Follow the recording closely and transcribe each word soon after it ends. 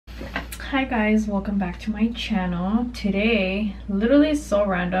Hi guys, welcome back to my channel. Today, literally so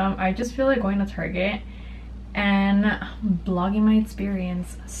random, I just feel like going to Target and vlogging my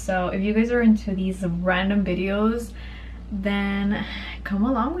experience. So if you guys are into these random videos, then come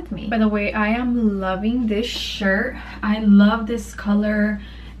along with me. By the way, I am loving this shirt. I love this color,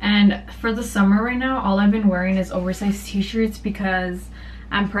 and for the summer right now, all I've been wearing is oversized t-shirts because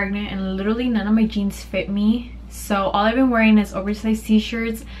I'm pregnant and literally none of my jeans fit me. So all I've been wearing is oversized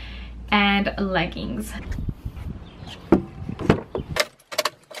t-shirts and leggings.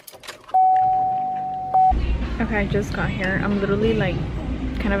 Okay, I just got here. I'm literally like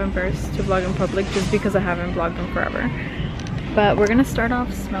kind of embarrassed to vlog in public just because I haven't vlogged in forever. But we're gonna start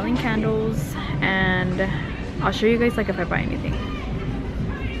off smelling candles and I'll show you guys like if I buy anything.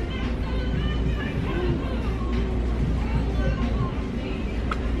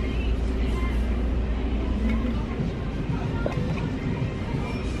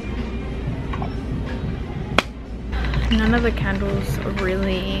 None of the candles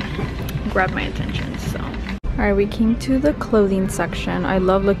really grabbed my attention, so. Alright, we came to the clothing section. I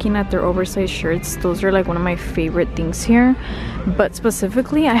love looking at their oversized shirts. Those are like one of my favorite things here. But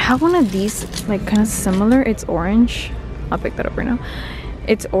specifically, I have one of these, like kind of similar. It's orange. I'll pick that up right now.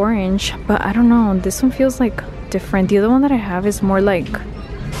 It's orange, but I don't know. This one feels like different. The other one that I have is more like,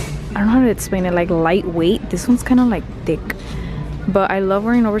 I don't know how to explain it, like lightweight. This one's kind of like thick. But I love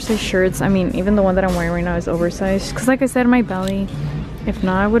wearing oversized shirts. I mean, even the one that I'm wearing right now is oversized because like I said, my belly. If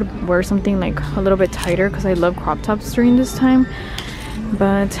not, I would wear something like a little bit tighter because I love crop tops during this time.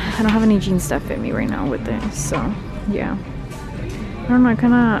 But I don't have any jeans that fit me right now with it. So yeah, I don't know,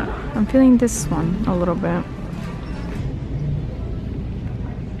 I'm feeling this one a little bit.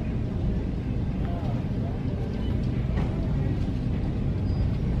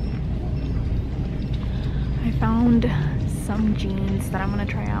 I found some jeans that I'm gonna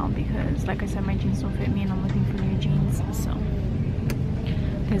try out because like I said, my jeans don't fit me and I'm looking for new jeans. So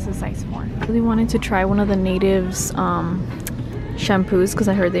this is size 4. I really wanted to try one of the Natives shampoos because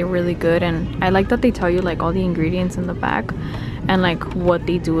I heard they're really good, and I like that they tell you like all the ingredients in the back and like what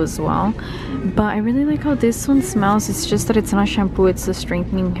they do as well. But I really like how this one smells. It's just that it's not shampoo, it's a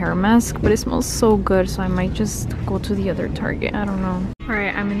strengthening hair mask, but it smells so good, so I might just go to the other Target. I don't know.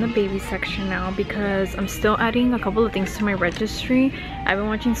 Alright, I'm in the baby section now because I'm still adding a couple of things to my registry. I've been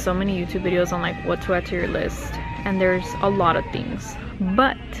watching so many YouTube videos on like what to add to your list, and there's a lot of things,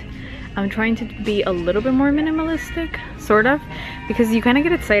 but I'm trying to be a little bit more minimalistic, sort of, because you kind of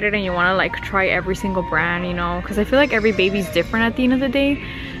get excited and you want to like try every single brand, you know, because I feel like every baby's different at the end of the day.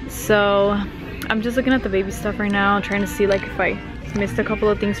 So I'm just looking at the baby stuff right now, trying to see like if I missed a couple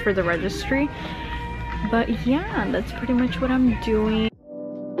of things for the registry. But yeah, that's pretty much what I'm doing.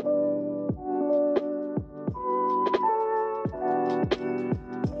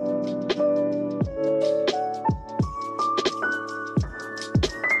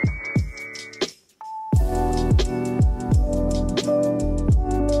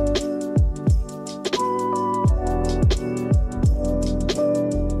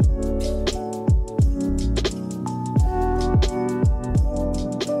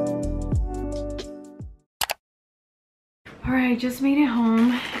 I just made it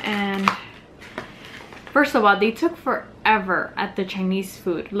home, and first of all, they took forever at the Chinese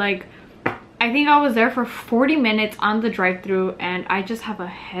food. Like, I think I was there for 40 minutes on the drive-thru, and I just have a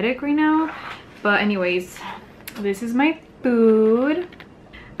headache right now. But anyways, this is my food.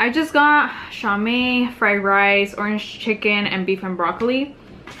 I just got chow mein, fried rice, orange chicken, and beef and broccoli.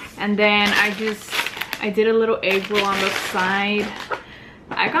 And then I did a little egg roll on the side.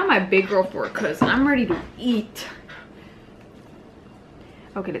 I got my big girl fork because I'm ready to eat.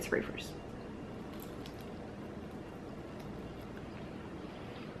 Okay, let's spray first.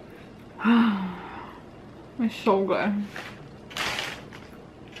 It's so good.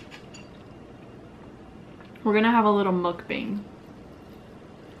 We're gonna have a little mukbang.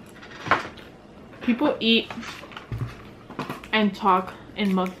 People eat and talk in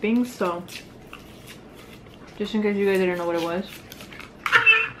mukbangs, so just in case you guys didn't know what it was.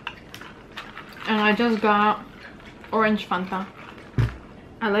 And I just got orange Fanta.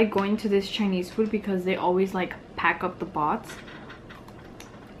 I like going to this Chinese food because they always like pack up the bots.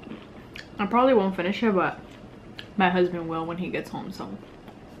 I probably won't finish it, but my husband will when he gets home, so.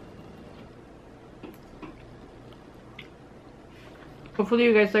 Hopefully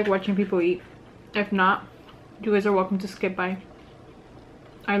you guys like watching people eat. If not, you guys are welcome to skip by.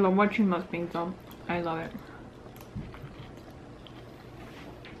 I love watching mukbangs though. I love it.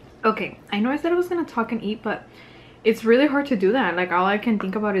 Okay, I know I said I was gonna talk and eat, but it's really hard to do that. Like, all I can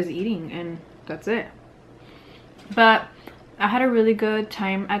think about is eating, and that's it. But I had a really good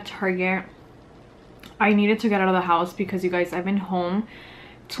time at Target. I needed to get out of the house because, you guys, I've been home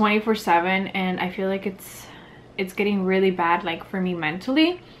 24/7 and I feel like it's getting really bad, like, for me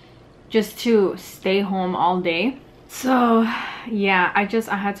mentally, just to stay home all day. So yeah, I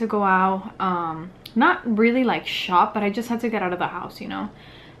had to go out, not really like shop, but I just had to get out of the house, you know.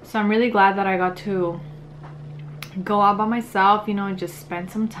 So I'm really glad that I got to go out by myself, you know, and just spend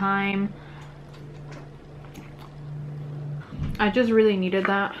some time. I just really needed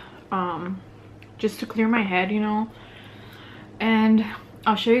that, just to clear my head, you know. And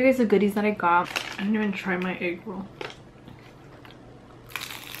I'll show you guys the goodies that I got. I didn't even try my egg roll.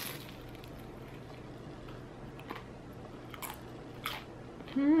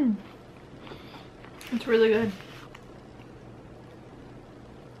 It's really good.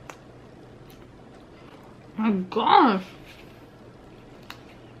 My gosh,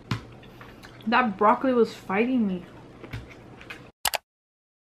 that broccoli was fighting me.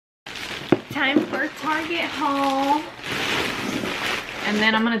 Time for Target haul. And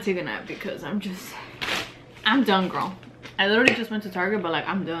then I'm gonna take a nap because I'm done, girl. I literally just went to Target, but like,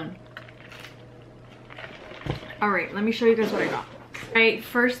 I'm done. All right, let me show you guys what I got. All right,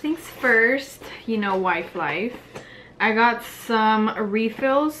 first things first, you know, wife life. I got some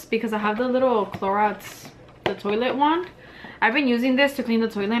refills because I have the little Clorox, the toilet wand. I've been using this to clean the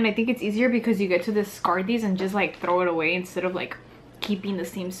toilet, and I think it's easier because you get to discard these and just like throw it away instead of like keeping the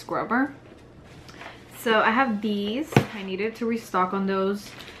same scrubber. So I have these. I needed to restock on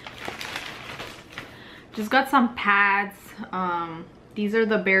those. Just got some pads. These are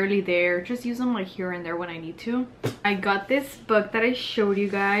the Barely There. Just use them like here and there when I need to. I got this book that I showed you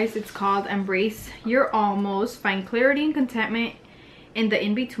guys. It's called Embrace Your Almost. Find clarity and contentment in the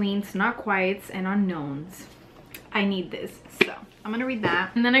in-betweens, not quiets, and unknowns. I need this, so I'm gonna read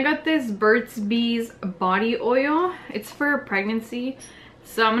that. And then I got this Burt's Bees body oil. It's for pregnancy.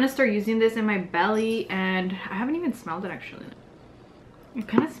 So I'm gonna start using this in my belly, and I haven't even smelled it actually. It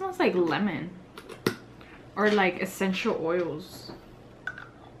kind of smells like lemon or like essential oils.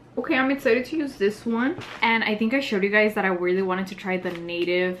 Okay, I'm excited to use this one. And I think I showed you guys that I really wanted to try the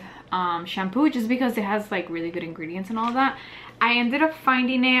Native shampoo just because it has like really good ingredients and all that. I ended up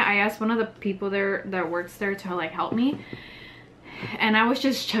finding it. I asked one of the people there that works there to like help me, and I was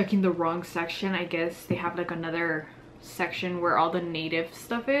just checking the wrong section. I guess they have like another section where all the Native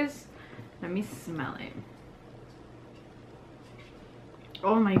stuff is. Let me smell it.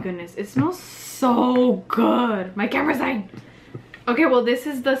 Oh my goodness, it smells so good. My camera's dying. Okay, well, this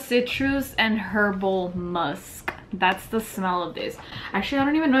is the citrus and herbal musk. That's the smell of this. Actually, I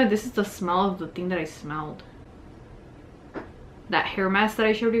don't even know if this is the smell of the thing that I smelled. That hair mask that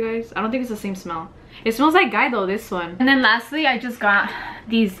I showed you guys. I don't think it's the same smell. It smells like Guy though, this one. And then lastly, I just got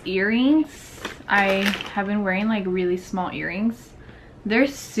these earrings. I have been wearing like really small earrings. They're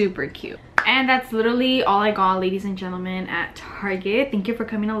super cute. And that's literally all I got, ladies and gentlemen, at Target. Thank you for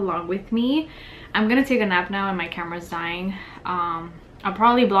coming along with me. I'm gonna take a nap now and my camera's dying. I'll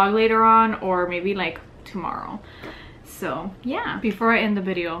probably vlog later on, or maybe like tomorrow. So yeah, before I end the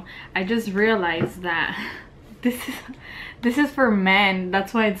video, I just realized that this is for men.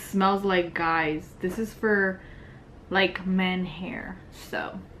 That's why it smells like guys. This is for like men hair.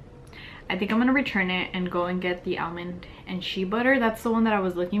 So I think I'm gonna return it and go and get the almond and shea butter. That's the one that I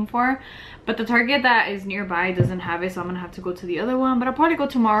was looking for, but the Target that is nearby doesn't have it, so I'm gonna have to go to the other one. But I'll probably go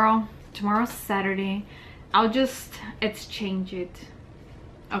tomorrow. Tomorrow's Saturday. I'll just exchange it.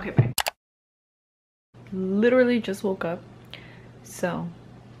 Okay, bye. Literally just woke up, so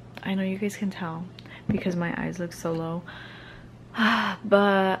I know you guys can tell because my eyes look so low.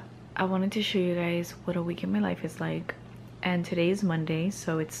 But I wanted to show you guys what a week in my life is like. And today is Monday,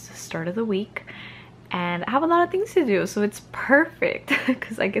 so it's the start of the week, and I have a lot of things to do, so it's perfect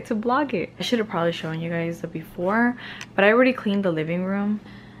because I get to vlog it. I should have probably shown you guys the before, but I already cleaned the living room.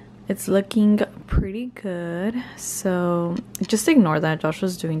 It's looking pretty good, so just ignore that. Josh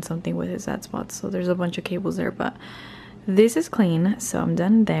was doing something with his ad spots, so there's a bunch of cables there, but this is clean, so I'm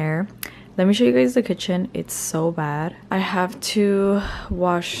done there. Let me show you guys the kitchen. It's so bad. I have to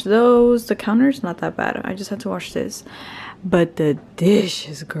wash those. The counter's not that bad. I just have to wash this. But the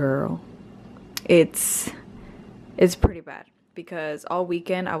dishes, girl, it's pretty bad because all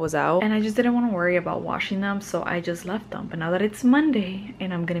weekend I was out and I just didn't want to worry about washing them, so I just left them. But now that it's Monday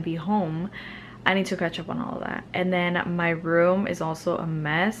and I'm gonna be home, I need to catch up on all of that. And then my room is also a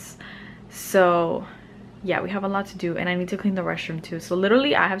mess, so yeah, we have a lot to do, and I need to clean the restroom too. So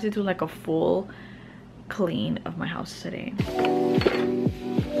literally I have to do like a full clean of my house today.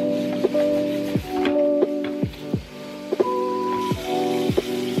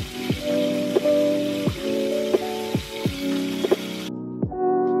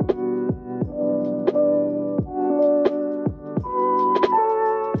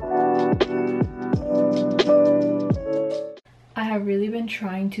 really been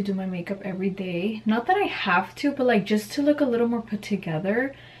trying to do my makeup every day. Not that I have to, but like just to look a little more put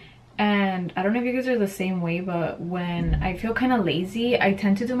together. And I don't know if you guys are the same way, but when I feel kind of lazy, I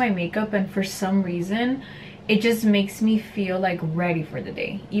tend to do my makeup, and for some reason it just makes me feel like ready for the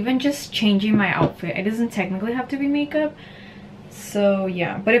day. Even just changing my outfit, it doesn't technically have to be makeup. So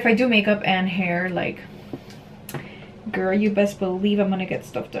yeah, but if I do makeup and hair, like, girl, you best believe I'm gonna get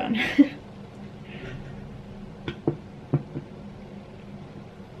stuff done.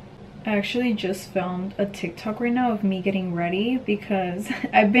 I actually just filmed a TikTok right now of me getting ready because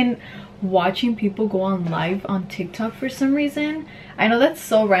I've been watching people go on live on TikTok for some reason. I know that's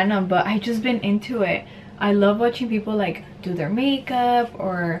so random, but I just been into it. I love watching people like do their makeup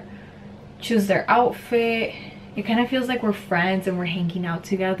or choose their outfit. It kind of feels like we're friends and we're hanging out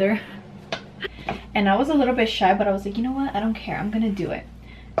together. And I was a little bit shy, but I was like, you know what? I don't care. I'm gonna do it.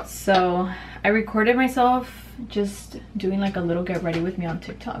 So I recorded myself just doing like a little get ready with me on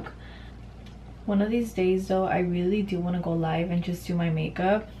TikTok. One of these days though, I really do want to go live and just do my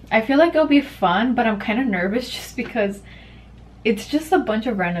makeup. I feel like it'll be fun, but I'm kind of nervous just because it's just a bunch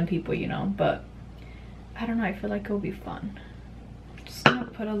of random people, you know, but I don't know, I feel like it'll be fun. I'm just gonna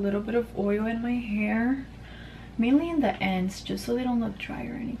put a little bit of oil in my hair, mainly in the ends, just so they don't look dry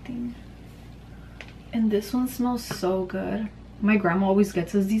or anything. And this one smells so good. My grandma always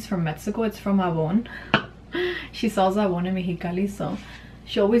gets us these from Mexico. It's from Avon. She sells Avon in Mexicali, so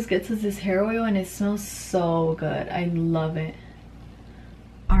she always gets us this hair oil and it smells so good. I love it.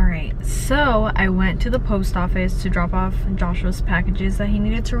 Alright, so I went to the post office to drop off Joshua's packages that he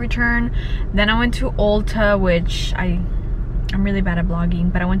needed to return. Then I went to Ulta, which I'm really bad at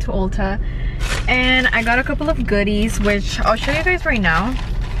vlogging, but I went to Ulta and I got a couple of goodies, which I'll show you guys right now.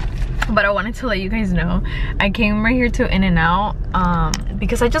 But I wanted to let you guys know I came right here to In-N-Out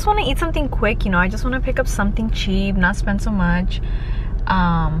because I just want to eat something quick, you know. I just want to pick up something cheap, not spend so much.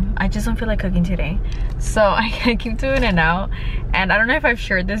 I just don't feel like cooking today, so I came to In-N-Out. And I don't know if I've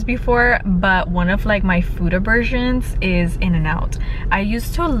shared this before, but one of like my food aversions is In-N-Out. I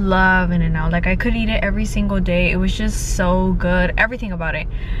used to love In-N-Out. Like I could eat it every single day. It was just so good, everything about it.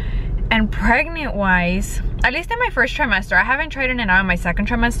 And pregnant wise, at least in my first trimester, I haven't tried In-N-Out in my second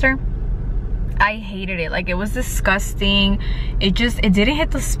trimester. I hated it. Like it was disgusting. It didn't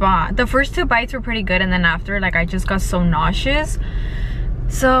hit the spot. The first 2 bites were pretty good, and then after, like, I just got so nauseous.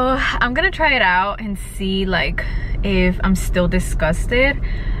 So I'm gonna try it out and see like if I'm still disgusted.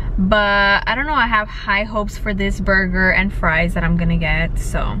 But I don't know, I have high hopes for this burger and fries that I'm gonna get,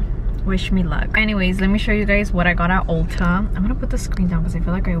 so wish me luck. Anyways, let me show you guys what I got at Ulta. I'm gonna put the screen down because I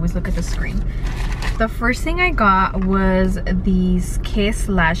feel like I always look at the screen. The first thing I got was these Kiss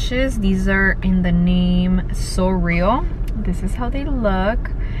lashes. These are in the name So Real. This is how they look.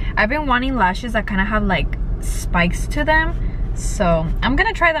 I've been wanting lashes that kind of have like spikes to them, so I'm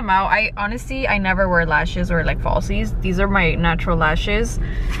gonna try them out. I never wear lashes or like falsies. These are my natural lashes,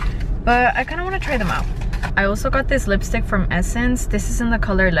 but I kind of want to try them out. I also got this lipstick from Essence. This is in the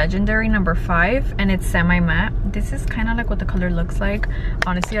color Legendary number 5, and it's semi-matte. This is kind of like what the color looks like.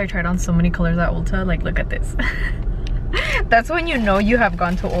 Honestly, I tried on so many colors at Ulta. Like, look at this. That's when you know you have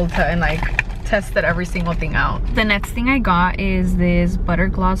gone to Ulta and like tested every single thing out. The next thing I got is this butter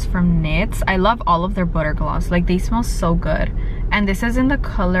gloss from Knits. I love all of their butter gloss. Like, they smell so good. And this is in the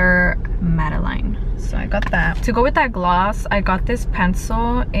color Madeline. So I got that. To go with that gloss, I got this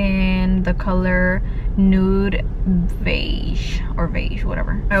pencil in the color Nude Beige, or Beige,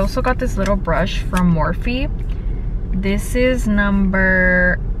 whatever. I also got this little brush from Morphe. This is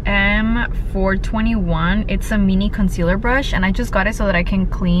number M421. It's a mini concealer brush, and I just got it so that I can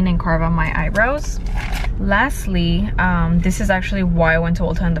clean and carve out my eyebrows. Lastly, this is actually why I went to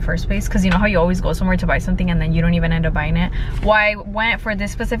Ulta in the first place, because you know how you always go somewhere to buy something and then you don't even end up buying it. Why I went for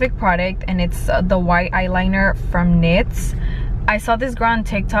this specific product, and it's the white eyeliner from Knits. I saw this girl on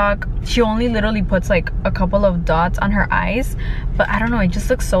TikTok. She only literally puts like a couple of dots on her eyes, but I don't know, it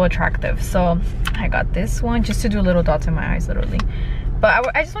just looks so attractive. So I got this one just to do little dots in my eyes, literally.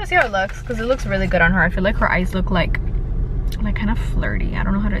 But I just want to see how it looks, because it looks really good on her. I feel like her eyes look like kind of flirty. I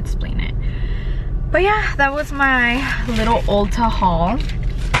don't know how to explain it. But yeah, that was my little Ulta haul,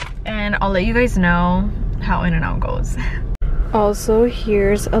 and I'll let you guys know how In-N-Out goes. Also,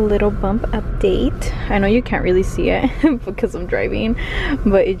 here's a little bump update. I know you can't really see it because I'm driving,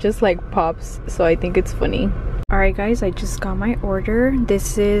 but it just like pops, so I think it's funny. Alright guys, I just got my order.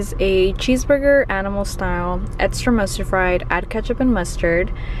 This is a cheeseburger, animal style, extra mustard fried, add ketchup and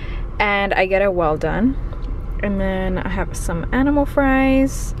mustard, and I get it well done. And then I have some animal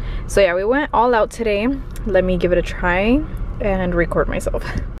fries. So yeah, we went all out today. Let me give it a try and record myself.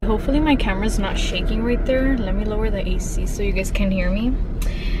 hopefully my camera's not shaking right there. Let me lower the AC so you guys can hear me.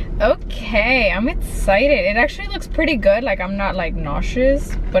 Okay, I'm excited. It actually looks pretty good. Like, I'm not like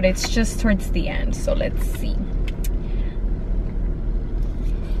nauseous, but it's just towards the end. So let's see.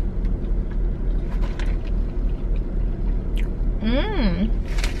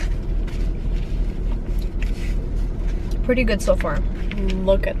 Pretty good so far.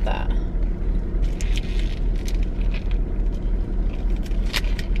 Look at that.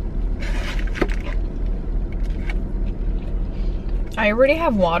 I already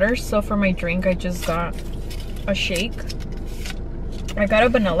have water, so for my drink I just got a shake. I got a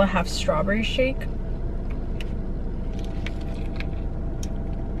vanilla half strawberry shake.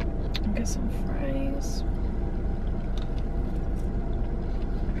 Get some fries.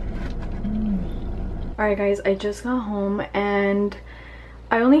 Alright guys, I just got home and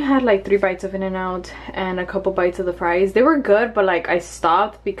I only had like 3 bites of In-N-Out and a couple bites of the fries. They were good, but like I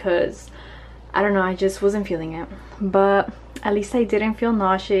stopped because I don't know, I just wasn't feeling it. But at least I didn't feel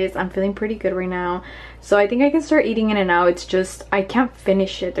nauseous. I'm feeling pretty good right now. So I think I can start eating In-N-Out. It's just I can't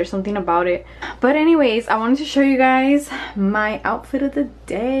finish it. There's something about it. But anyways, I wanted to show you guys my outfit of the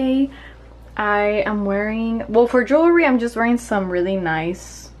day. I am wearing, well, for jewelry, I'm just wearing some really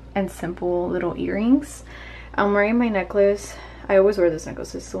nice and simple little earrings. I'm wearing my necklace. I always wear this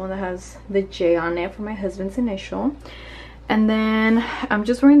necklace. It's the one that has the J on it for my husband's initial. And then I'm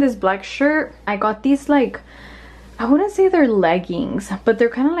just wearing this black shirt. I got these like, I wouldn't say they're leggings, but they're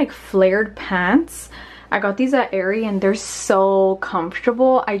kind of like flared pants. I got these at Aerie and they're so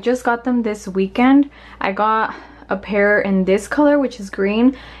comfortable. I just got them this weekend. I got a pair in this color, which is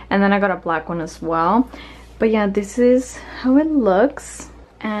green, and then I got a black one as well. But yeah, this is how it looks.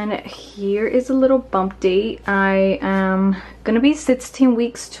 And here is a little bump date. I am gonna be 16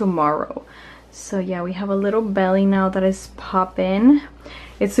 weeks tomorrow. So yeah, we have a little belly now that is popping.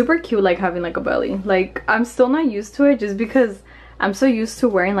 It's super cute, like having like a belly. Like, I'm still not used to it just because I'm so used to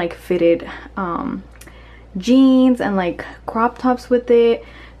wearing like fitted jeans and like crop tops with it.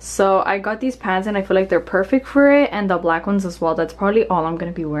 So I got these pants and I feel like they're perfect for it, and the black ones as well. That's probably all I'm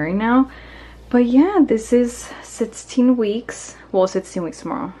gonna be wearing now. But yeah, this is 16 weeks. Well, 16 weeks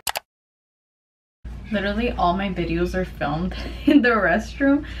tomorrow. Literally all my videos are filmed in the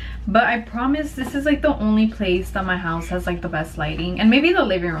restroom, but I promise this is like the only place that my house has like the best lighting, and maybe the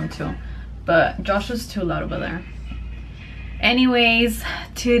living room too, but Josh was too loud over there. Anyways,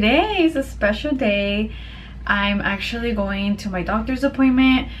 today is a special day. I'm actually going to my doctor's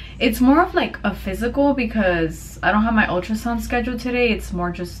appointment. It's more of like a physical because I don't have my ultrasound scheduled today. It's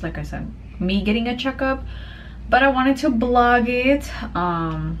more just, like I said, me getting a checkup, but I wanted to vlog it.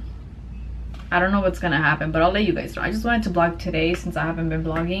 I don't know what's gonna happen, but I'll let you guys know. I just wanted to vlog today since I haven't been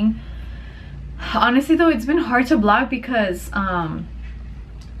vlogging. Honestly though, it's been hard to vlog because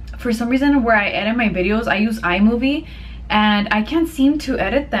for some reason where I edit my videos, I use iMovie and I can't seem to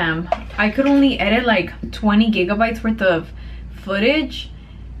edit them. I could only edit like 20 gigabytes worth of footage,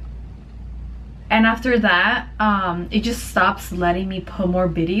 and after that it just stops letting me put more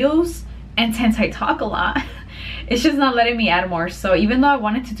videos. And since I talk a lot, it's just not letting me add more. So even though I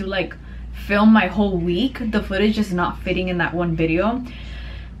wanted to do like film my whole week, the footage is not fitting in that one video.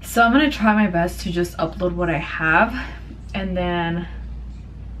 So I'm gonna try my best to just upload what I have, and then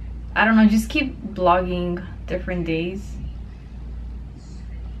I don't know, just keep vlogging different days.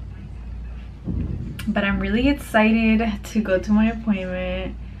 But I'm really excited to go to my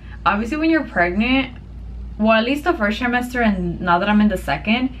appointment. Obviously when you're pregnant, well, at least the first trimester, and now that I'm in the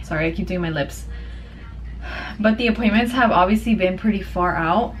second, sorry, I keep doing my lips, but the appointments have obviously been pretty far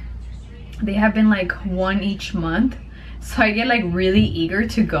out. They have been like one each month, so I get like really eager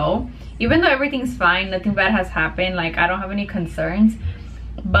to go, even though everything's fine, nothing bad has happened, like I don't have any concerns.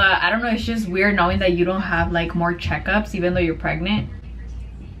 But I don't know, it's just weird knowing that you don't have like more checkups even though you're pregnant.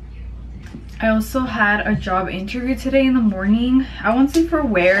 I also had a job interview today in the morning. I won't say for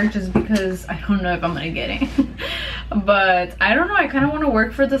where, just because I don't know if I'm gonna get it. But I don't know, I kind of want to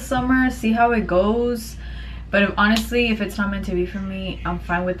work for the summer, see how it goes. But honestly, if it's not meant to be for me, I'm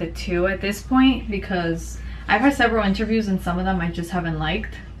fine with it too at this point, because I've had several interviews and some of them I just haven't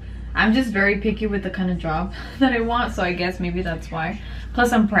liked. I'm just very picky with the kind of job that I want, so I guess maybe that's why.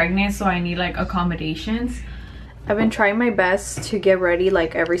 Plus I'm pregnant, so I need like accommodations. I've been trying my best to get ready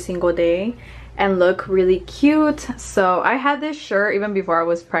like every single day and look really cute. So I had this shirt even before I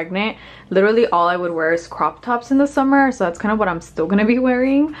was pregnant. Literally all I would wear is crop tops in the summer, so that's kind of what I'm still gonna be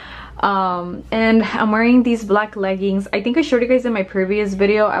wearing. And I'm wearing these black leggings. I think I showed you guys in my previous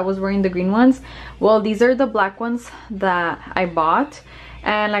video I was wearing the green ones. Well, these are the black ones that I bought,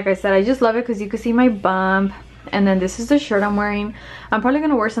 and like I said, I just love it because you can see my bump. And then this is the shirt I'm wearing. I'm probably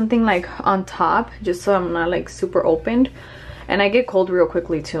gonna wear something like on top just so I'm not like super opened. And I get cold real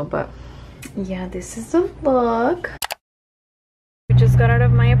quickly too, but yeah, this is the look. We just got out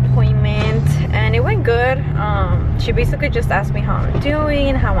of my appointment and it went good. She basically just asked me how I'm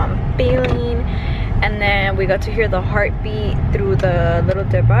doing, how I'm feeling, and then we got to hear the heartbeat through the little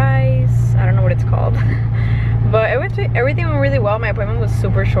device. I don't know what it's called. But everything went really well. My appointment was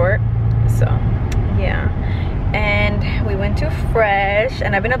super short, so yeah. And we went to Fresh,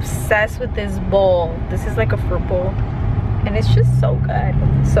 and I've been obsessed with this bowl. This is like a fruit bowl, and it's just so good.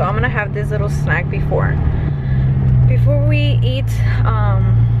 So I'm gonna have this little snack before we eat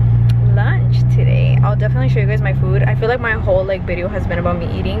lunch today. I'll definitely show you guys my food. I feel like my whole like video has been about me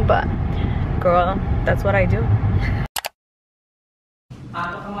eating, but girl, that's what I do.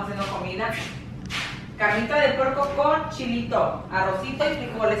 Estamos haciendo comida. Carnita de puerco con chilito, arrocito y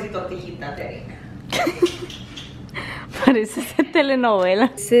frijoles y tortillitas de harina. Parece telenovela.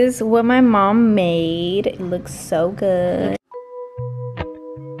 This is what my mom made. It looks so good.